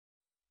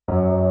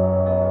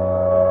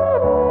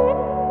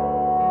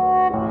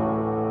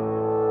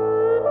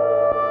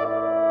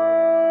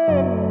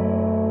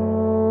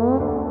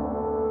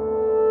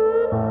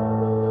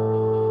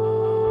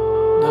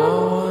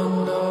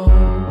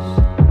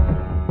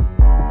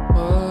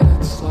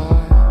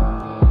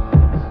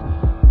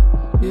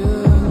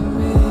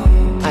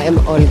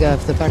am Olga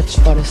of the birch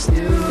forest.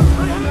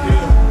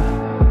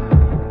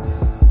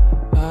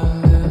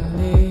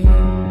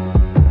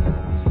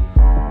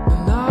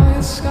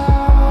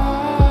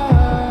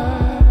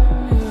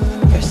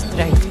 Your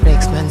strength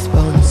breaks men's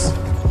bones.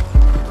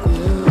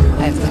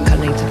 I have the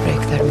cunning to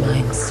break their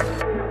minds.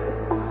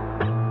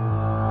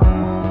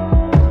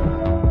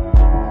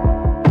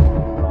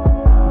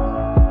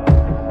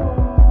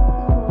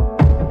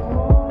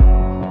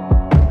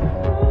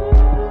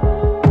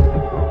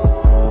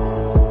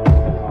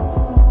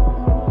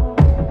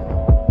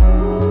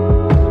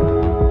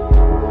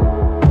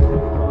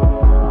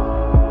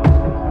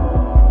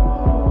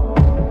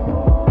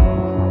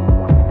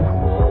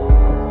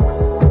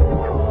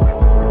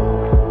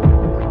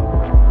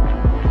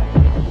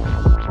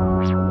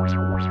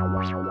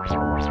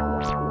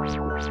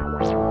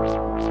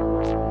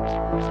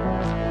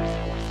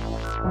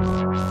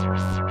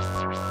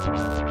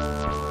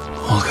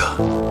 Olga.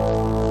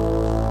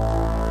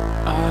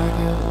 I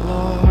get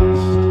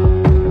lost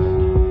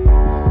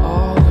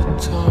all the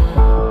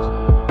time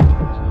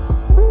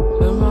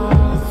in my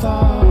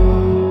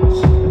thoughts,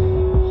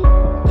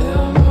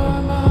 in my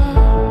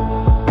mind.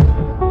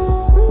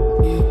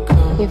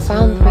 You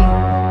found me.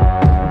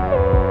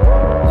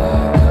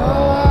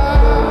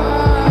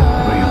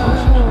 Were you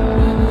lost?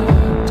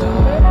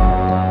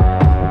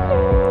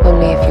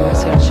 Only if you were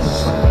searching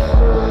for me.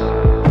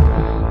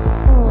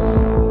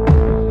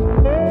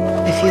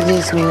 If you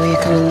lose me, will you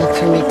come and look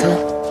for me too?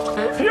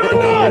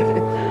 Fiona!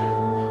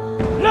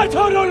 Let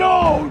her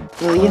alone!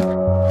 Will you?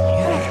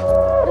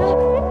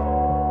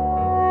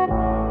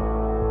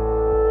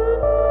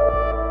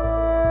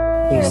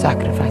 You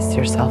sacrificed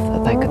yourself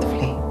that I could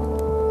flee.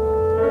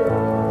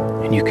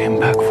 And you came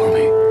back for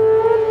me.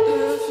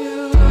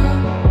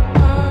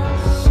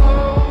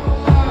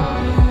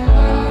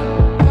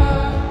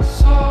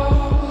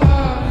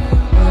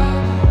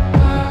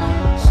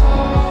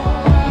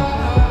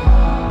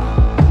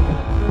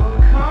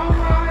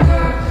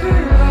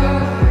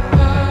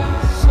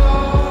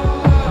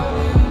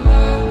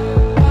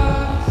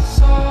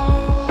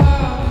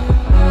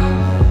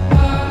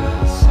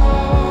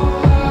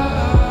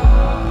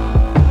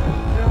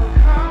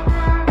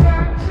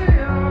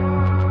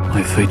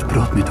 My fate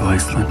brought me to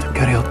Iceland to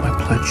carry out my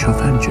pledge of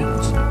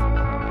vengeance.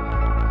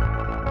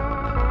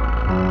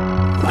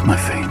 But my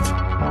fate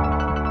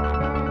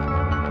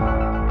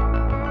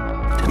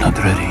did not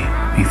ready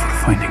me for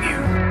finding you.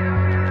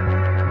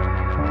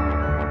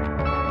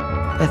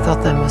 I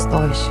thought I must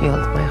always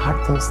shield my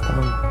heart in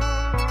stone.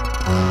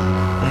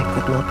 I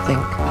could not think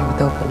I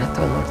would open it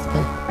to a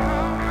Northman.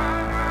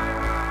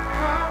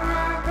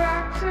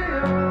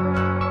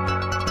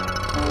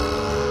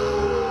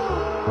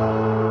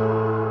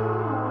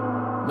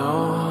 No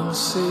one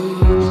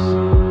sees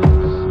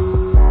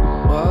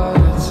what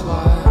it's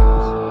like.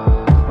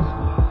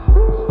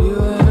 You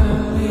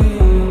and me,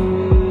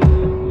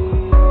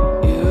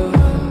 you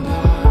and I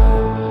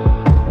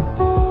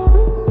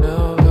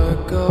never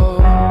go,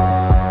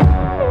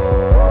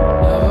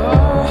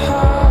 never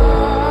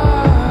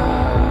hide.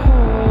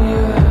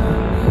 You and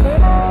me,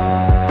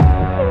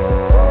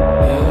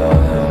 you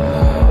and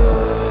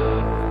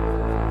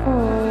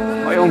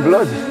My own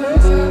blood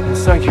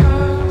inside you.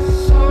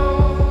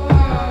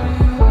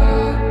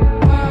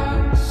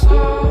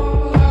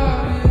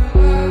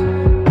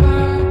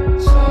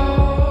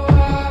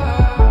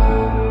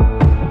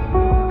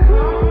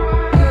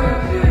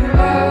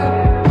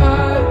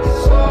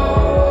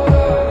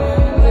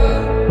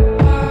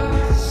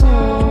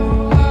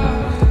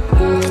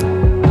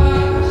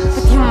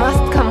 But you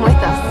must come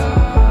with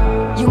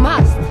us. You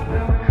must.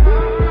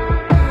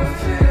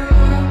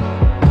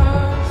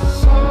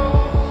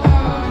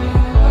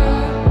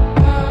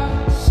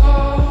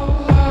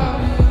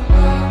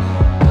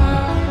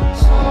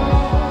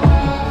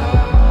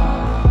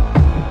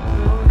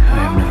 I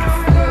have never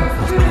felt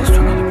close to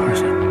another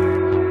person.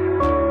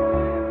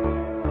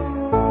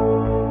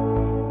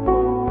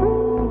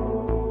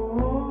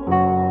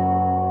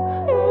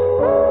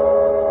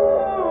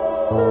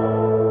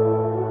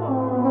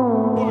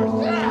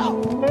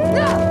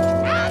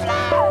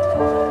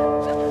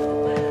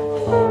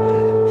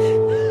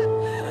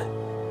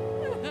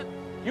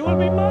 You will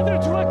be mother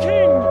to a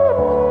king!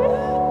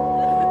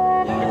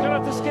 You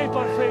cannot escape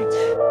our fate.